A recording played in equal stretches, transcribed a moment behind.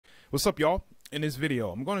What's up, y'all? In this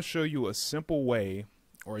video, I'm going to show you a simple way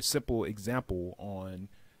or a simple example on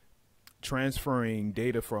transferring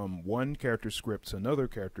data from one character script to another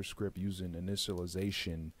character script using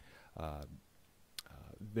initialization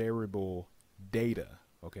variable data.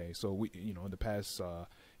 Okay, so we, in the past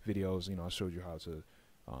videos, I showed you how to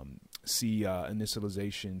see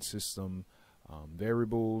initialization system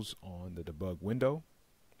variables on the debug window.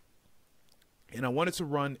 And I wanted to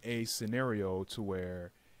run a scenario to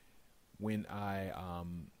where when I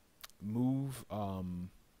move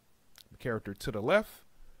the character to the left,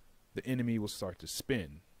 the enemy will start to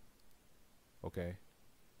spin. Okay.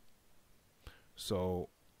 So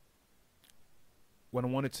what I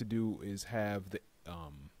wanted to do is have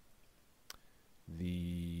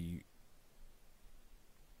the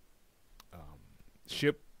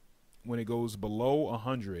ship, when it goes below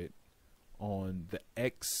 100 on the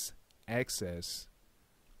X axis,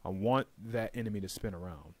 I want that enemy to spin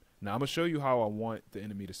around. Now I'm gonna show you how I want the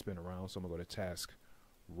enemy to spin around. So I'm gonna go to task,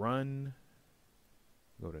 run,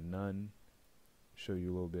 go to none, show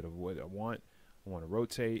you a little bit of what I want. I want to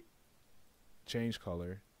rotate, change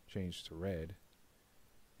color, change to red,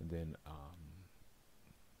 and then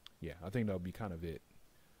yeah, I think that'll be kind of it.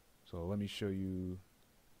 So let me show you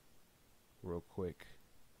real quick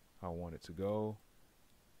how I want it to go.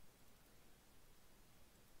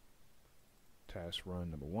 Task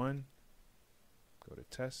run number 1. Go to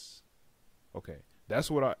tests. Okay,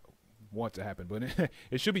 that's what I want to happen, but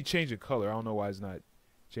it should be changing color. I don't know why it's not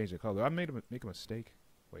changing color. I make a mistake.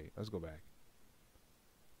 Wait, let's go back.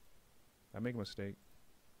 I make a mistake.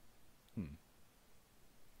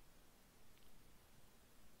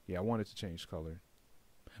 Yeah, I wanted to change color.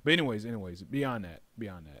 But anyways, beyond that.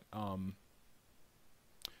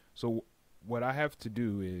 So what I have to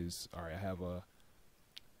do is, all right, I have a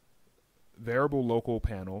variable local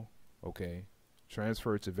panel, okay,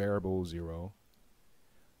 transfer to variable 0,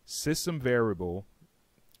 system variable,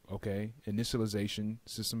 okay, initialization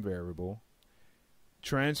system variable,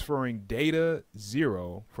 transferring data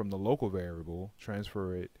 0 from the local variable,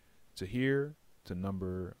 transfer it to here to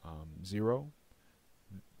number 0,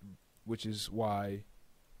 which is why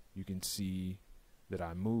you can see that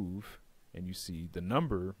I move and you see the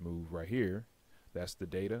number move right here. That's the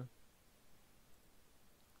data.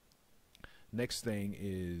 Next thing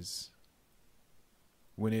is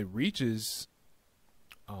when it reaches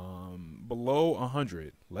below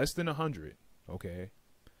 100, less than 100, okay,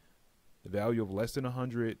 the value of less than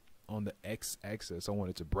 100 on the X axis, I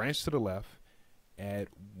want it to branch to the left, add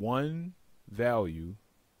one value,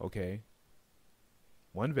 okay,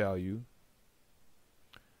 one value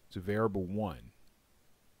to variable 1,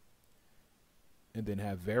 and then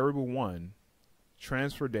have variable 1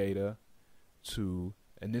 transfer data to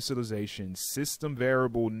initialization system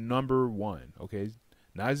variable number 1, okay,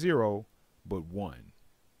 not 0 but 1,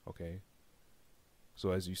 okay.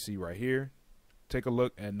 So as you see right here, take a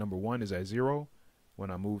look at number 1 is at 0.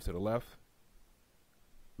 When I move to the left,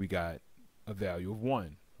 we got a value of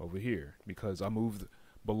 1 over here because I moved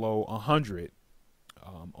below 100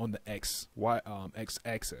 on the X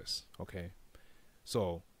axis, okay.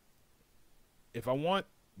 So if I want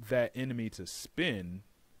that enemy to spin,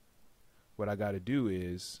 what I got to do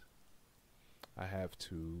is I have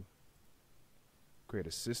to create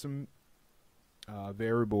a system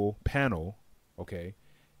variable panel, okay,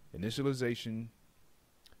 initialization,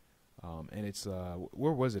 and it's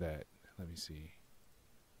where was it at? Let me see.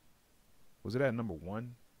 Was it at number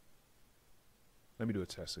 1? Let me do a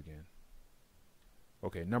test again.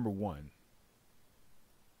 Okay, number 1.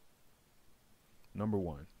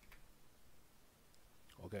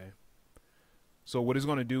 Okay. So what it's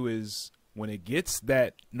going to do is when it gets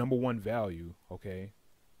that number 1 value, okay,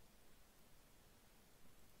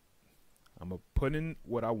 I'm going to put in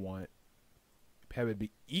what I want, have it be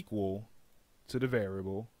equal to the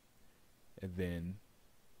variable, and then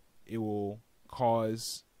it will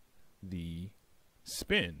cause the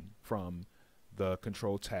spin from the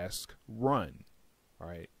control task run. All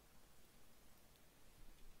right.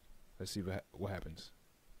 Let's see what happens.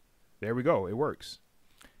 There we go. It works.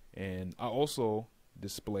 And I also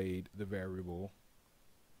displayed the variable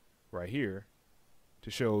right here to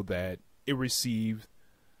show that it received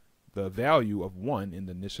the value of 1 in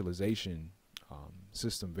the initialization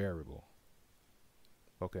system variable.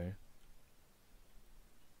 Okay.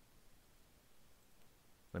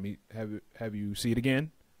 Let me have you see it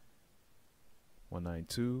again.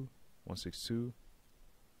 192, 162,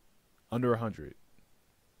 under 100.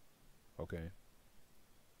 Okay.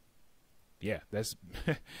 Yeah, that's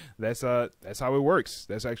that's how it works.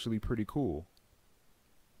 That's actually pretty cool.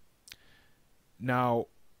 Now,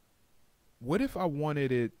 what if I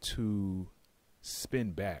wanted it to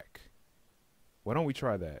spin back? Why don't we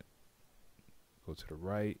try that? Go to the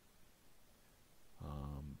right.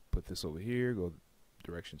 Put this over here. Go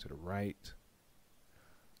direction to the right.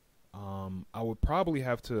 I would probably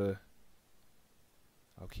have to.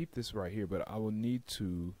 I'll keep this right here, but I will need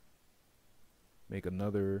to make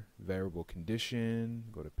another variable condition.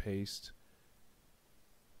 Go to paste.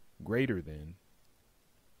 Greater than.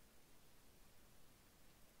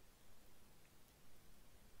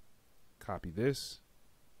 Copy this.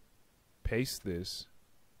 Paste this.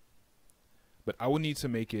 But I will need to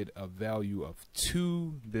make it a value of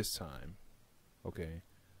 2 this time. Okay.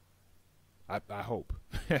 I hope.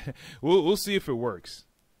 we'll see if it works.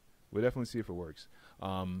 We'll definitely see if it works.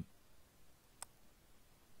 Let's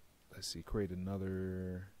see. Create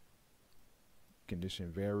another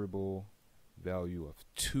condition variable, value of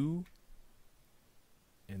 2,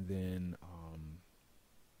 and then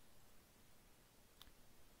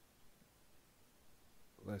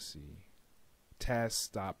let's see. Task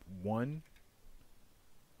stop 1.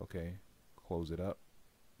 Okay. Close it up.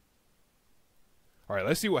 All right,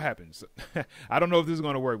 let's see what happens. I don't know if this is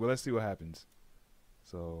going to work, but let's see what happens.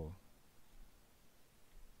 So,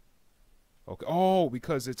 okay. Oh,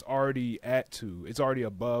 because it's already at 2. It's already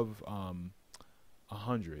above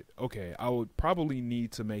 100. Okay, I would probably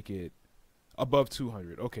need to make it above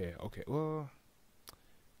 200. Okay, okay. Well,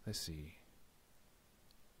 let's see.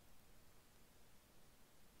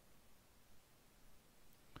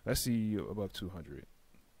 Let's see above 200.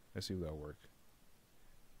 Let's see if that'll work.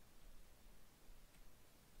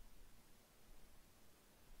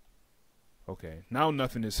 Okay, now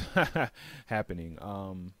nothing is happening.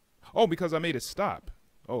 Oh, because I made it stop.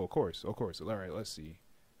 Oh, of course, of course. All right, let's see.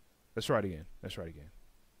 Let's try it again. Let's try it again.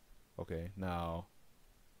 Okay, now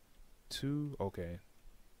 2. Okay.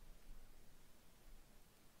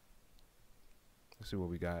 Let's see what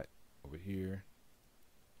we got over here.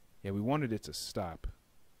 Yeah, we wanted it to stop.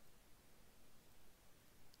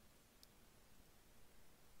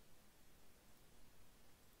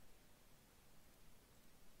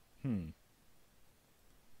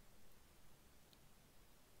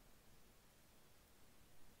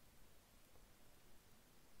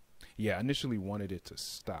 Yeah, I initially wanted it to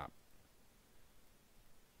stop.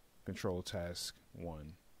 Control task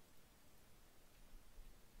 1.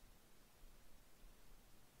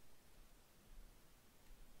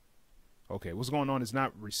 Okay, what's going on is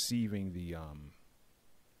not receiving the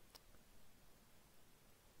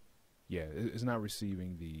yeah, it's not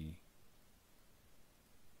receiving the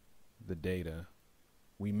data.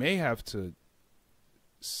 We may have to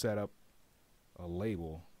set up a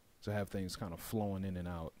label to have things kind of flowing in and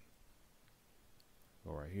out.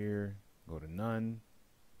 Go right here, go to none,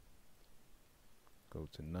 go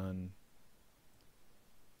to none,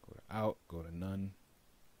 go to out, go to none.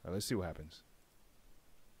 All right, let's see what happens.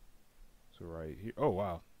 So right here, oh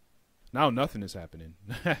wow, now nothing is happening.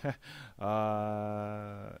 Let's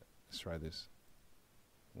try this.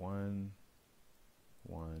 1,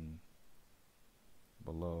 1,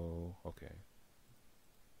 below, okay.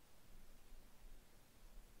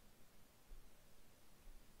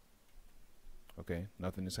 Okay,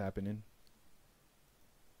 nothing is happening.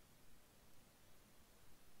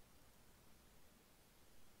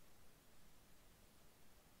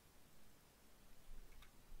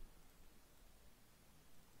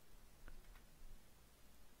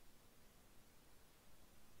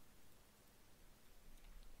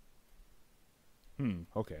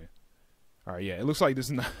 Okay. All right, yeah, it looks like this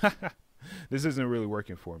is not this isn't really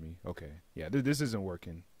working for me. Okay. Yeah, this isn't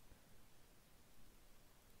working.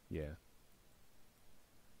 Yeah.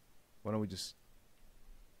 Why don't we just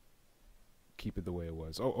keep it the way it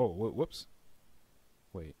was? Oh, whoops.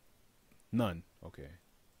 Wait. None. Okay.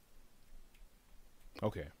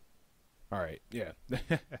 Okay. All right. Yeah.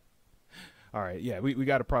 All right. Yeah, we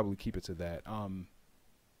got to probably keep it to that.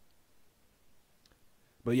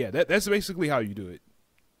 But yeah, that's basically how you do it.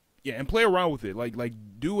 Yeah, and play around with it. Like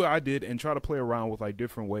do what I did and try to play around with like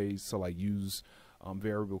different ways to like use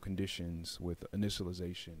variable conditions with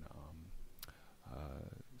initialization,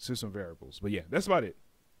 system variables. But yeah, that's about it.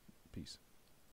 Peace.